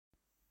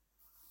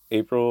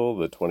April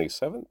the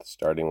 27th,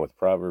 starting with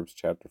Proverbs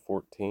chapter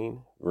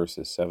 14,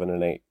 verses 7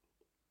 and 8.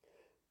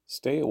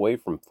 Stay away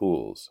from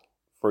fools,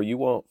 for you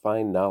won't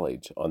find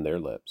knowledge on their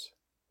lips.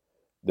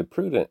 The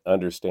prudent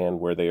understand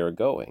where they are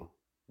going,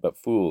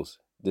 but fools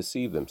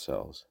deceive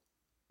themselves.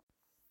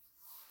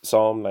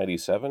 Psalm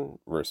 97,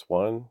 verse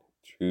 1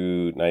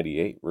 through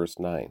 98, verse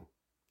 9.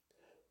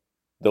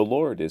 The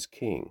Lord is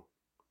king.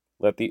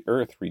 Let the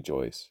earth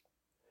rejoice.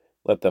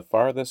 Let the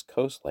farthest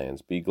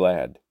coastlands be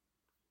glad.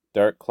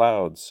 Dark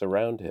clouds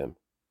surround him.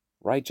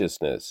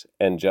 Righteousness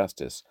and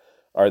justice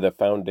are the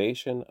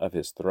foundation of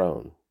his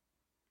throne.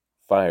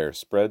 Fire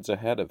spreads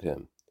ahead of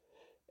him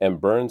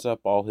and burns up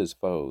all his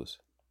foes.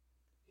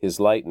 His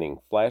lightning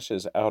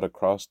flashes out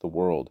across the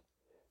world.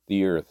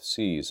 The earth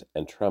sees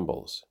and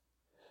trembles.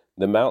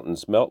 The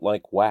mountains melt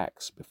like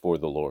wax before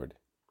the Lord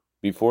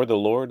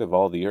of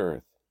all the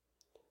earth.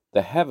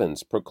 The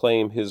heavens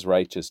proclaim his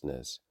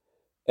righteousness.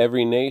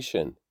 Every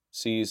nation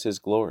sees his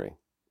glory.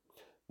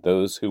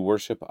 Those who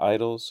worship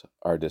idols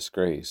are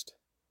disgraced.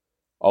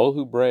 All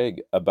who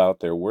brag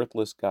about their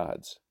worthless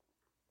gods,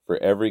 for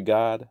every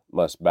god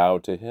must bow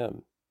to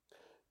him.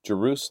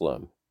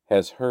 Jerusalem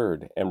has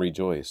heard and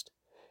rejoiced,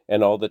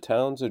 and all the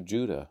towns of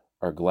Judah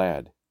are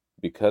glad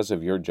because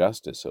of your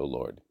justice, O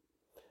Lord.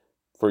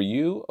 For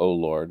you, O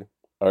Lord,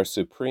 are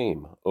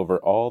supreme over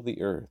all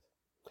the earth.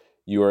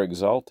 You are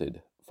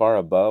exalted far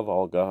above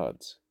all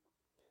gods.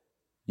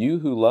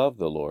 You who love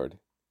the Lord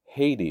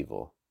hate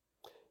evil.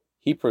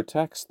 He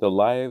protects the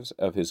lives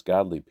of his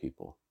godly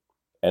people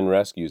and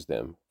rescues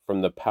them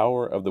from the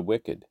power of the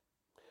wicked.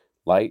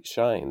 Light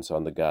shines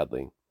on the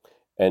godly,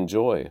 and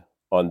joy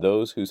on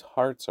those whose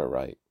hearts are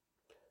right.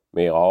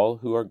 May all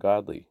who are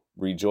godly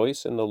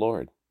rejoice in the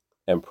Lord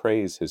and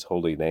praise his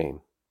holy name.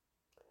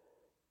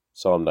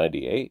 Psalm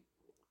 98.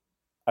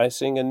 I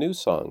sing a new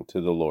song to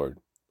the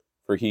Lord,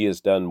 for he has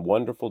done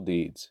wonderful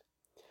deeds.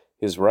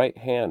 His right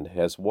hand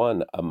has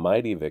won a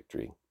mighty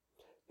victory.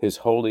 His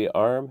holy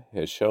arm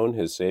has shown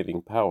his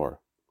saving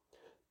power.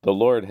 The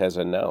Lord has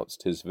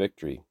announced his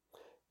victory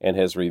and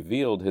has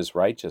revealed his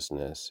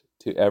righteousness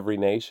to every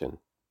nation.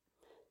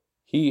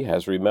 He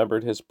has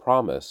remembered his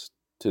promise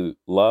to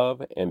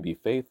love and be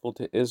faithful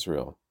to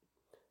Israel.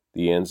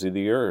 The ends of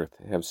the earth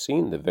have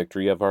seen the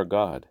victory of our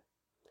God.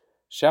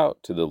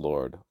 Shout to the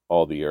Lord,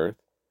 all the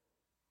earth.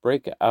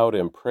 Break out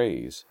in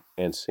praise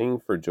and sing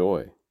for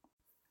joy.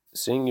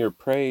 Sing your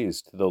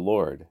praise to the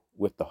Lord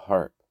with the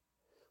harp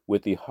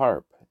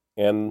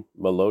and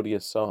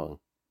melodious song,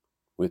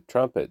 with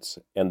trumpets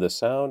and the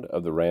sound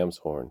of the ram's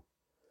horn.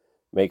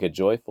 Make a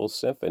joyful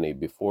symphony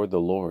before the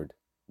Lord,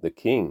 the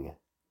King.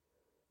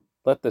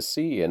 Let the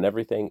sea and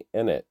everything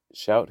in it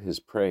shout his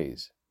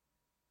praise.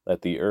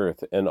 Let the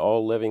earth and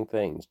all living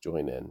things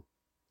join in.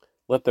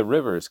 Let the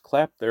rivers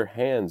clap their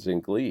hands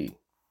in glee.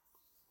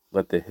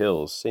 Let the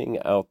hills sing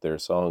out their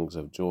songs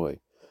of joy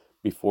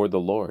before the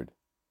Lord,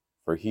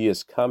 for he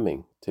is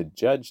coming to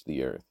judge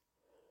the earth.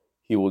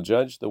 He will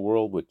judge the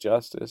world with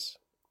justice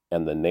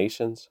and the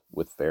nations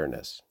with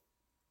fairness.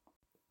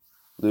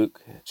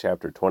 Luke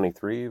chapter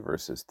 23,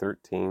 verses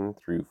 13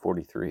 through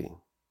 43.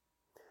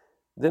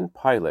 Then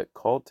Pilate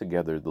called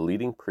together the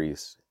leading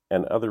priests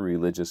and other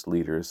religious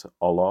leaders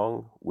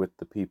along with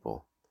the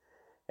people,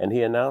 and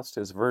he announced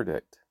his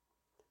verdict.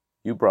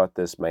 You brought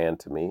this man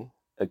to me,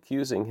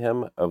 accusing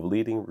him of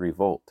leading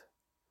revolt.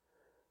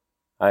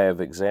 I have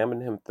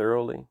examined him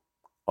thoroughly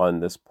on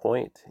this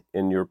point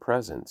in your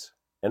presence,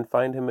 and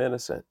find him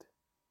innocent.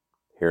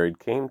 Herod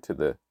came to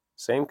the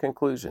same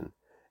conclusion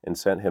and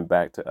sent him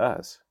back to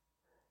us.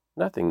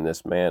 Nothing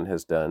this man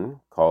has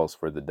done calls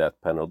for the death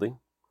penalty.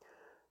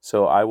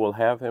 So I will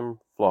have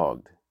him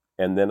flogged,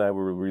 and then I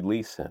will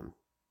release him.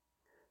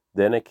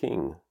 Then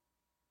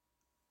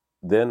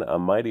a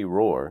mighty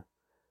roar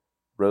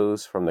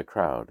rose from the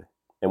crowd,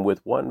 and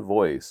with one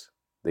voice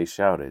they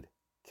shouted,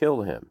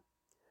 Kill him,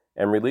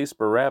 and release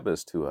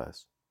Barabbas to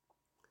us.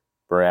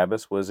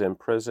 Barabbas was in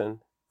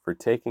prison for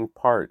taking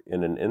part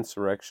in an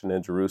insurrection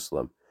in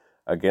Jerusalem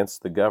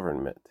against the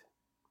government,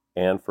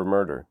 and for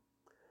murder.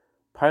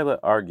 Pilate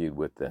argued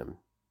with them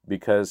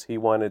because he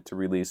wanted to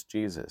release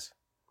Jesus,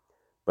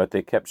 but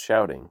they kept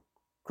shouting,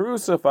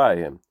 Crucify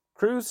him!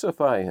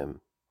 Crucify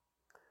him!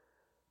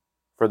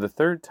 For the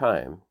third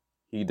time,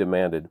 he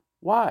demanded,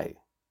 Why?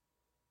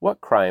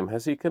 What crime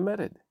has he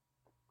committed?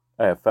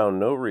 I have found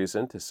no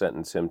reason to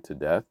sentence him to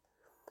death,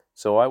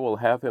 so I will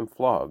have him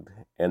flogged,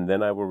 and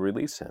then I will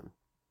release him.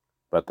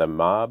 But the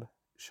mob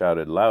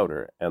shouted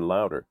louder and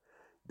louder,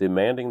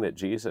 demanding that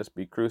Jesus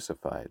be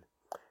crucified,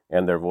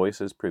 and their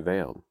voices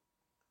prevailed.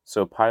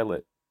 So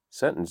Pilate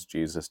sentenced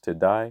Jesus to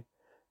die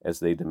as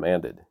they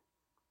demanded.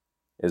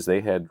 As they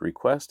had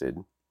requested,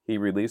 he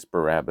released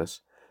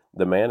Barabbas,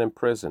 the man in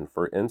prison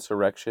for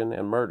insurrection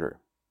and murder.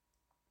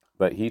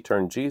 But he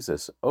turned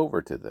Jesus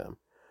over to them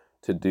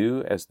to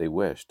do as they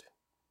wished.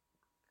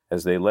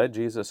 As they led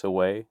Jesus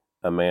away,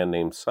 a man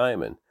named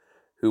Simon,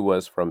 who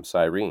was from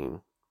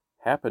Cyrene,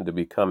 happened to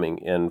be coming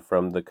in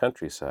from the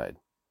countryside.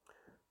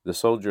 The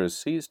soldiers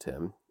seized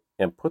him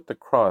and put the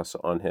cross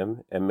on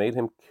him and made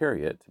him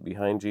carry it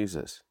behind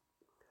Jesus.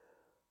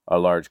 A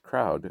large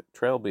crowd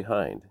trailed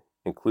behind,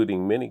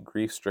 including many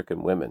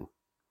grief-stricken women.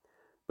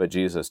 But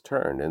Jesus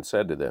turned and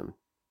said to them,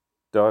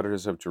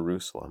 "Daughters of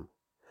Jerusalem,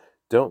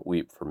 don't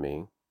weep for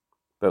me,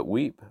 but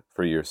weep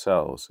for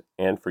yourselves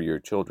and for your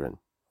children.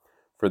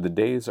 For the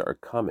days are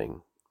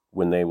coming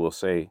when they will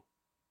say,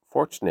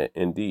 'Fortunate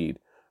indeed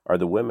are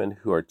the women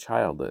who are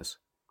childless,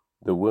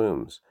 the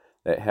wombs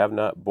that have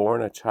not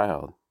borne a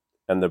child,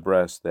 and the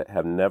breasts that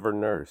have never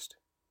nursed.'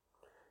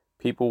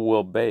 People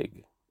will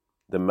beg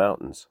the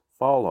mountains,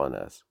 'Fall on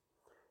us,'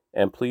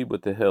 and plead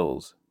with the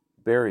hills,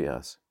 'Bury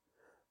us.'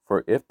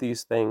 For if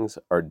these things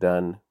are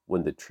done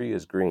when the tree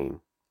is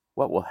green,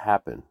 what will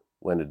happen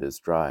when it is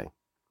dry?"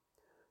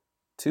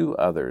 2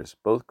 others,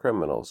 both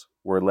criminals,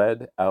 were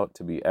led out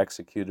to be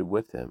executed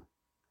with him.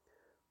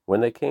 When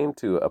they came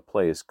to a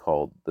place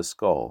called the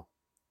Skull,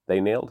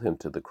 they nailed him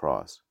to the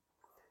cross,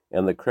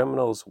 and the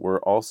criminals were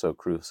also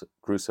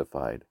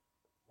crucified,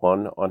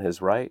 one on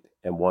his right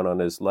and one on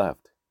his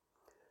left.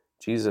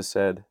 Jesus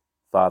said,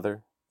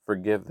 "Father,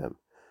 forgive them,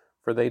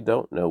 for they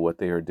don't know what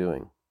they are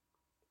doing."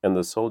 And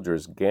the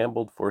soldiers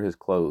gambled for his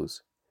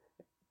clothes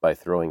by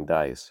throwing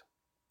dice.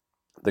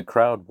 The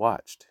crowd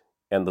watched,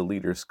 and the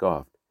leaders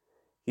scoffed.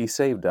 "He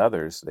saved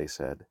others," they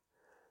said.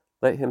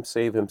 "Let him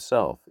save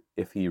himself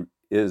if he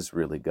is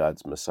really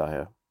God's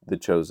Messiah, the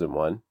chosen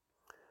one."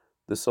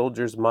 The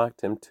soldiers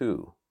mocked him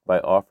too by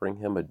offering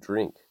him a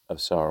drink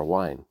of sour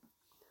wine.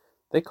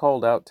 They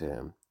called out to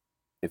him,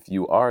 "If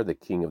you are the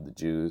King of the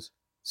Jews,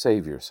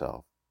 save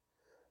yourself."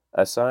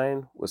 A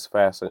sign was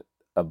fastened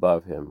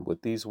above him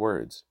with these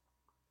words,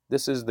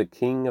 "This is the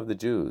King of the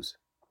Jews."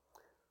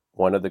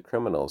 One of the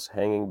criminals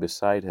hanging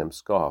beside him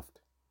scoffed,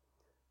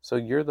 "So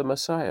you're the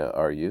Messiah,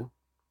 are you?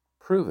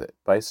 Prove it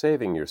by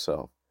saving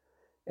yourself,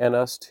 and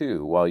us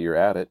too, while you're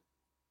at it."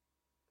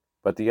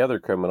 But the other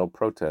criminal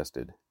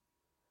protested,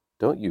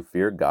 "Don't you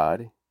fear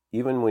God,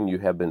 even when you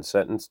have been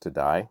sentenced to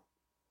die?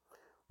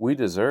 We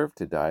deserve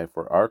to die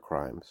for our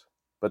crimes,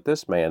 but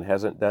this man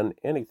hasn't done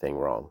anything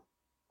wrong."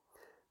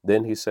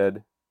 Then he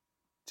said,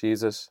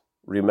 "Jesus,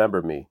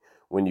 remember me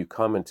when you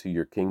come into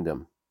your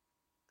kingdom."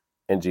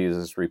 And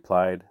Jesus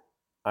replied,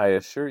 "I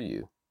assure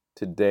you,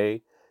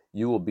 today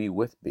you will be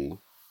with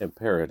me in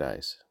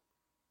paradise."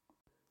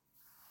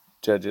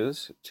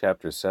 Judges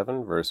chapter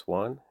 7, verse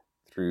 1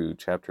 through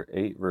chapter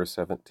 8, verse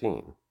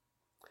 17.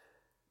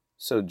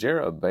 So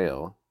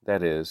Jerubbaal,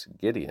 that is,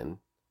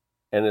 Gideon,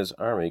 and his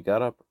army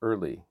got up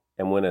early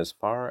and went as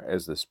far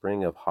as the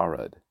spring of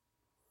Harod.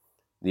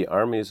 The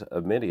armies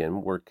of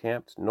Midian were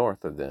camped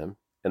north of them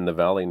in the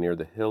valley near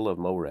the hill of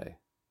Moreh.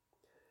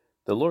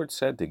 The Lord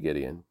said to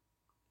Gideon,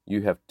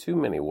 "You have too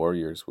many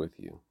warriors with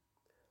you.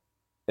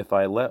 If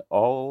I let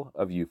all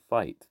of you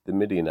fight the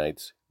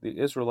Midianites, the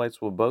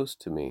Israelites will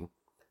boast to me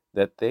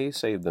that they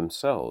saved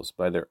themselves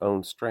by their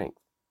own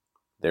strength.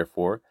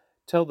 Therefore,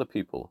 tell the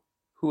people,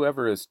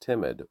 whoever is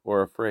timid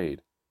or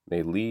afraid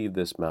may leave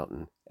this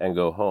mountain and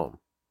go home."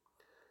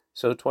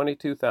 So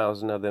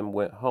 22,000 of them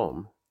went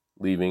home,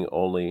 leaving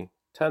only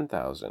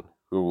 10,000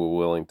 who were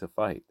willing to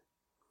fight.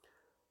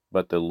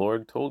 But the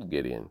Lord told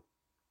Gideon,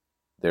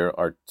 "There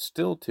are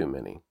still too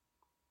many.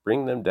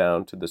 Bring them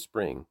down to the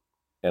spring,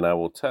 and I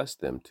will test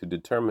them to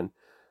determine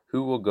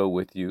who will go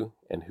with you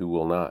and who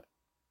will not."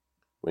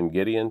 When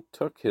Gideon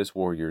took his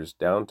warriors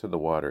down to the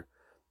water,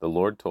 the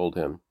Lord told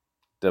him,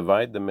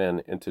 "Divide the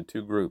men into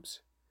 2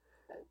 groups.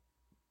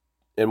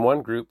 In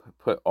one group,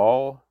 put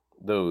all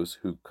those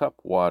who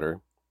cup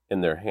water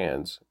in their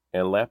hands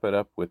and lap it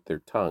up with their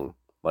tongue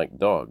like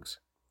dogs.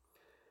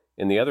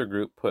 In the other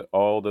group, put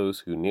all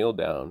those who kneel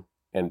down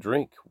and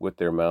drink with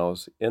their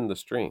mouths in the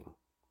stream."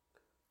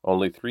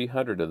 Only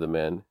 300 of the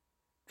men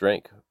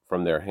drank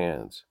from their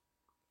hands.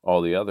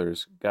 All the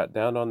others got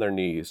down on their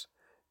knees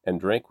and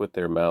drank with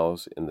their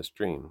mouths in the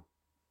stream.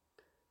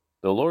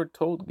 The Lord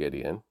told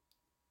Gideon,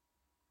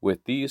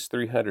 "With these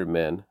 300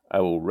 men I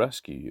will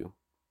rescue you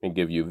and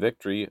give you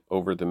victory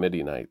over the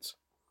Midianites.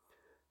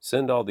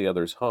 Send all the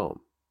others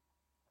home."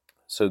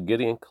 So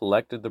Gideon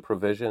collected the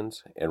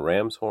provisions and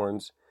ram's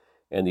horns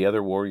and the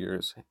other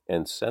warriors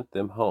and sent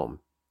them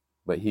home,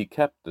 but he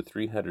kept the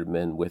 300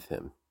 men with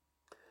him.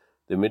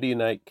 The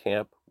Midianite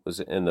camp was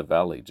in the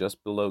valley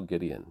just below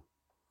Gideon.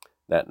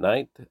 That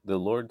night the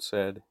Lord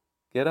said,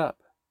 "Get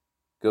up,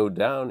 go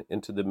down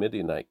into the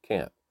Midianite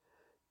camp,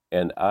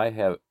 and I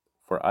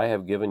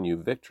have given you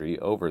victory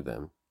over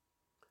them.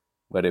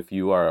 But if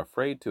you are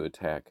afraid to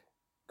attack,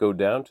 go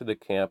down to the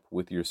camp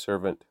with your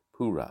servant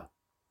Purah.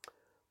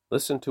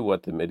 Listen to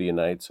what the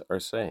Midianites are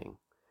saying,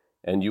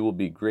 and you will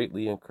be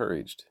greatly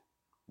encouraged.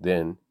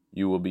 Then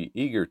you will be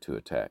eager to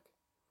attack."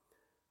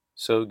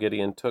 So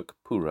Gideon took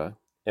Purah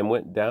and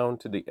went down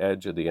to the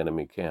edge of the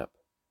enemy camp.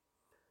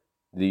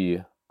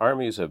 The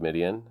armies of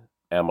Midian,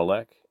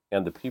 Amalek,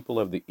 and the people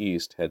of the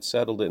east had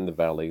settled in the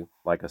valley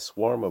like a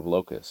swarm of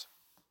locusts.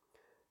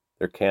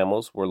 Their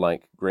camels were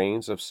like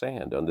grains of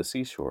sand on the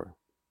seashore,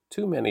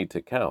 too many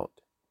to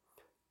count.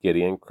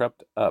 Gideon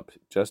crept up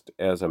just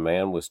as a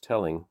man was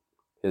telling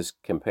his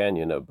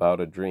companion about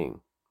a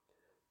dream.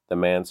 The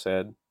man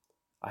said,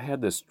 "I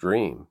had this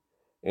dream,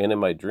 and in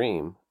my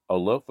dream a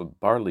loaf of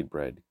barley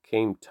bread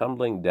came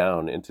tumbling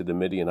down into the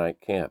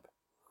Midianite camp.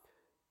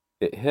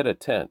 It hit a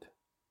tent,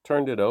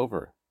 turned it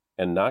over,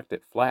 and knocked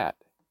it flat.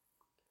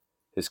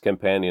 His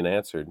companion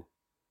answered,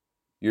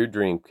 "Your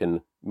dream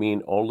can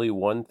mean only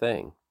one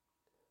thing.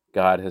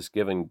 God has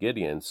given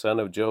Gideon, son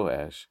of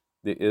Joash,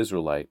 the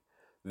Israelite,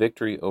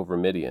 victory over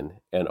Midian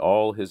and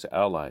all his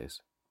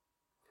allies."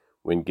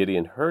 When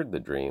Gideon heard the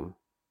dream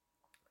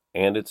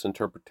and its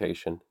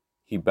interpretation,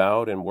 he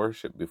bowed and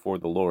worshipped before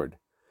the Lord.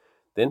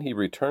 Then he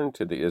returned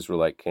to the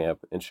Israelite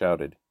camp and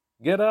shouted,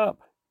 "Get up,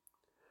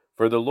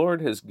 for the Lord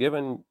has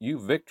given you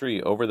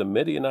victory over the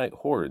Midianite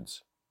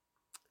hordes."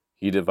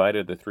 He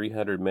divided the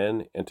 300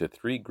 men into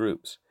 3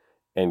 groups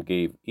and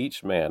gave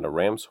each man a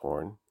ram's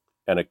horn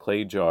and a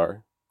clay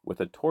jar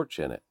with a torch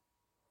in it.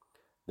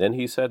 Then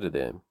he said to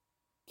them,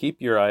 "Keep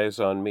your eyes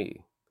on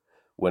me.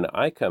 When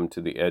I come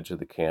to the edge of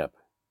the camp,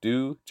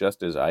 do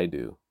just as I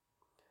do.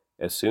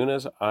 As soon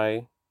as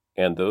I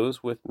and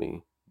those with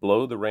me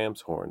blow the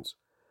ram's horns,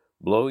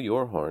 blow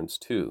your horns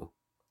too,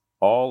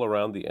 all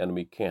around the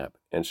enemy camp,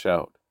 and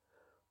shout,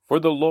 'For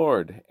the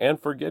Lord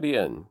and for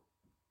Gideon!'"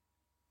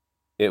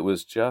 It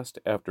was just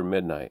after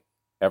midnight,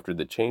 after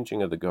the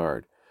changing of the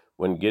guard,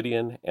 when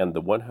Gideon and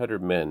the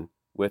 100 men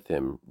with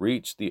him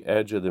reached the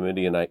edge of the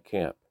Midianite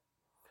camp.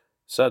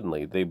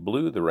 Suddenly they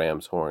blew the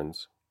ram's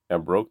horns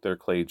and broke their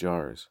clay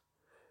jars.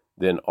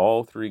 Then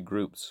all 3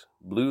 groups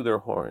blew their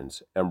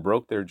horns and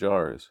broke their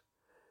jars.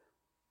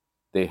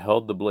 They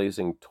held the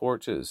blazing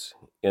torches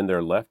in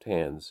their left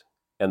hands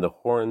and the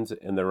horns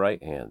in their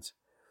right hands,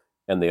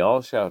 and they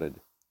all shouted,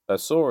 "A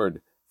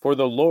sword for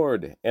the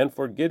Lord and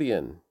for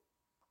Gideon!"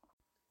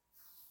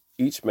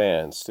 Each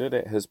man stood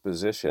at his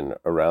position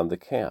around the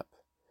camp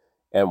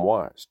and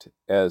watched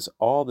as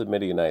all the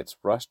Midianites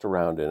rushed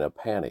around in a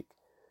panic,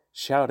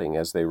 shouting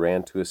as they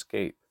ran to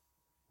escape.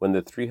 When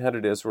the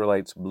 300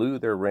 Israelites blew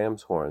their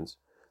ram's horns,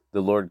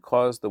 the Lord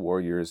caused the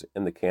warriors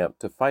in the camp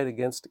to fight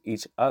against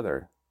each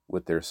other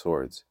with their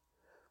swords.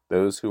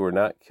 Those who were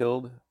not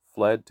killed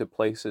fled to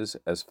places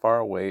as far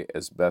away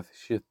as Beth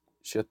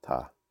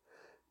Shittah,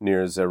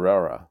 near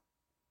Zererah,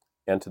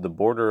 and to the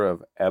border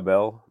of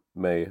Abel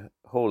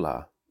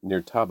Meholah,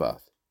 near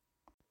Tabbath.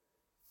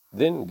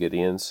 Then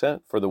Gideon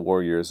sent for the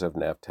warriors of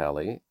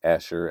Naphtali,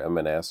 Asher, and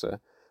Manasseh,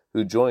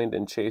 who joined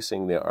in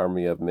chasing the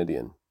army of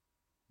Midian.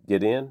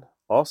 Gideon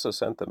also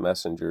sent the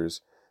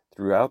messengers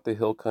throughout the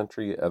hill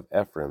country of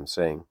Ephraim,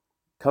 saying,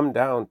 "Come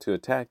down to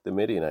attack the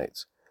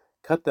Midianites.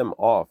 Cut them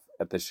off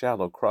at the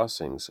shallow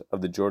crossings of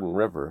the Jordan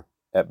River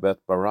at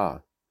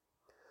Beth-barah."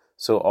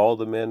 So all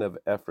the men of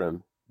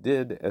Ephraim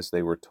did as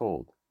they were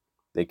told.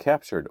 They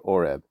captured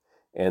Oreb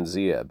and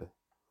Zeeb,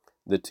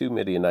 the 2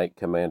 Midianite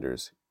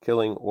commanders,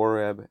 killing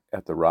Oreb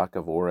at the rock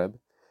of Oreb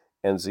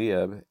and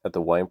Zeeb at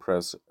the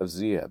winepress of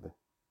Zeeb.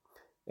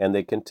 And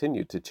they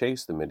continued to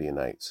chase the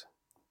Midianites.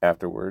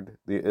 Afterward,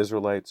 the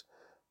Israelites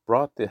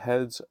brought the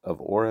heads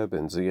of Oreb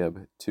and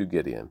Zeeb to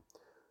Gideon,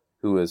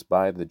 who was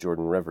by the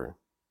Jordan River.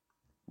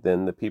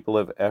 Then the people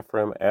of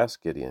Ephraim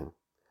asked Gideon,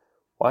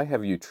 "Why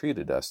have you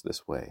treated us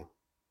this way?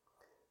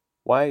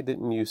 Why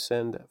didn't you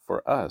send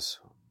for us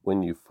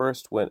when you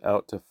first went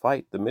out to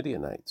fight the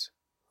Midianites?"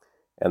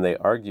 And they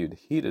argued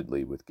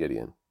heatedly with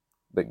Gideon.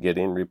 But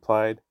Gideon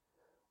replied,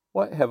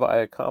 "What have I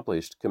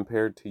accomplished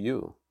compared to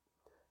you?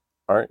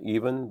 Aren't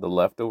even the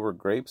leftover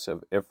grapes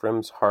of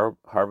Ephraim's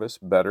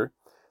harvest better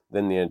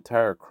than the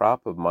entire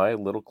crop of my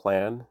little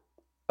clan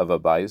of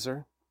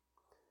Abiezer?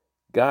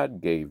 God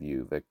gave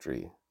you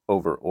victory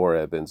over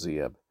Oreb and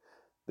Zeeb,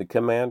 the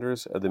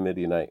commanders of the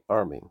Midianite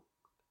army.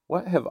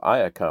 What have I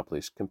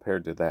accomplished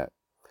compared to that?"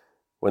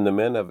 When the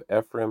men of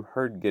Ephraim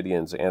heard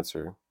Gideon's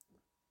answer,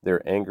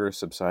 their anger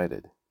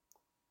subsided.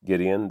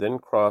 Gideon then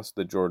crossed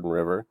the Jordan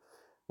River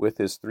with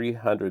his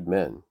 300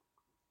 men,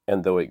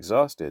 and though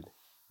exhausted,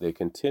 they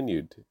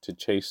continued to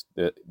chase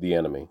the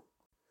enemy.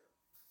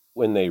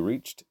 When they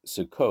reached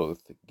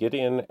Succoth,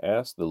 Gideon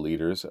asked the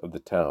leaders of the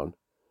town,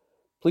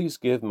 "Please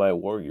give my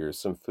warriors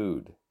some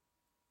food.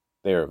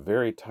 They are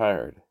very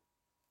tired.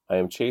 I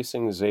am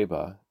chasing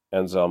Zebah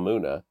and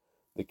Zalmunna,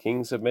 the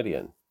kings of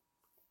Midian."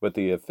 But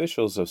the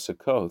officials of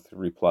Succoth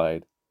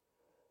replied,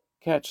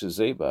 "Catch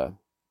Zebah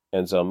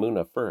and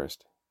Zalmunna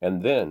first,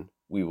 and then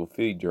we will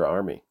feed your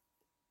army."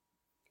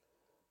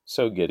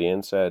 So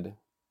Gideon said,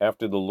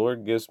 "After the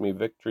Lord gives me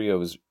victory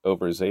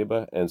over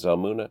Zebah and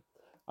Zalmunna,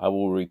 I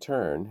will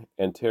return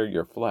and tear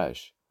your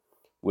flesh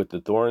with the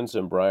thorns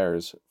and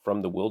briars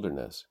from the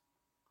wilderness."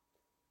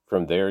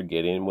 From there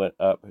Gideon went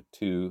up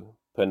to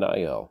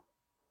Peniel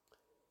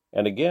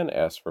and again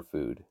asked for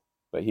food,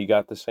 but he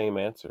got the same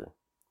answer.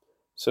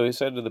 So he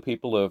said to the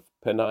people of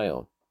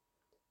Peniel,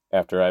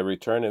 "After I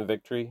return in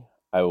victory,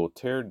 I will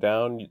tear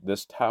down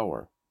this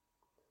tower."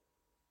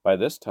 By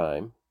this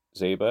time,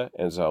 Zebah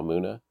and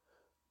Zalmunna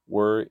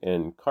were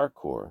in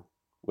Karkor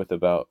with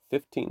about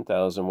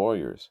 15,000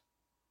 warriors,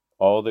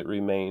 all that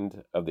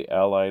remained of the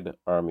allied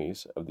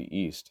armies of the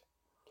east,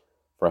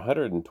 for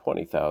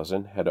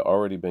 120,000 had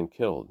already been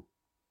killed.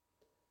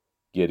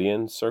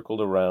 Gideon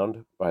circled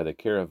around by the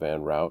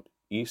caravan route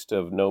east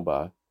of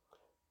Nobah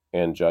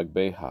and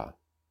Jogbehah.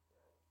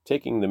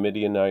 taking the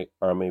Midianite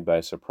army by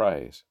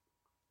surprise.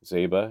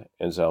 Zebah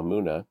and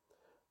Zalmunna,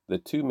 the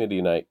two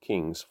Midianite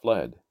kings,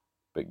 fled,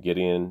 but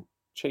Gideon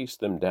chased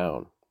them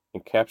down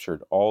and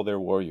captured all their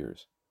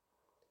warriors.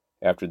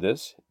 After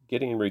this,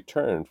 Gideon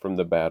returned from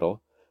the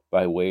battle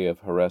by way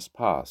of Heres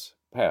Pass.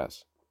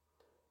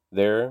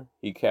 There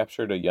he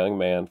captured a young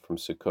man from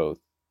Succoth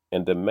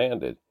and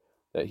demanded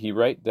that he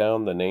write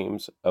down the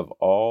names of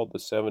all the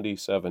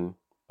 77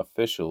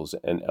 officials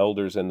and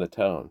elders in the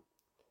town.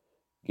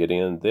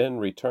 Gideon then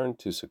returned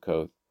to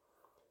Succoth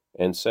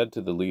and said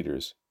to the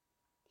leaders,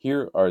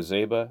 "Here are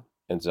Zebah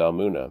and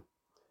Zalmunna.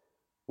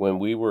 When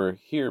we were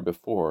here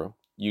before,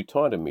 you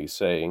taunted me,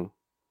 saying,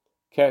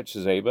 'Catch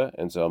Zebah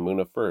and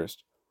Zalmunna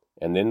first,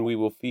 and then we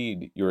will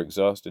feed your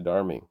exhausted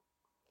army.'"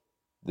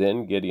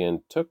 Then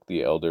Gideon took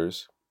the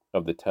elders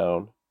of the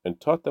town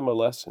and taught them a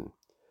lesson,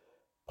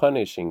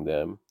 punishing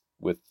them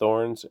with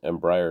thorns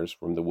and briars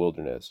from the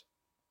wilderness.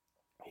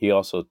 He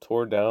also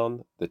tore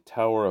down the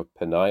tower of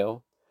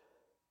Peniel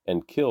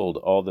and killed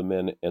all the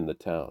men in the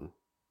town.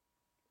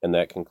 And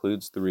that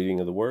concludes the reading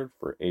of the word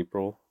for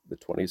April the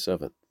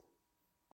 27th.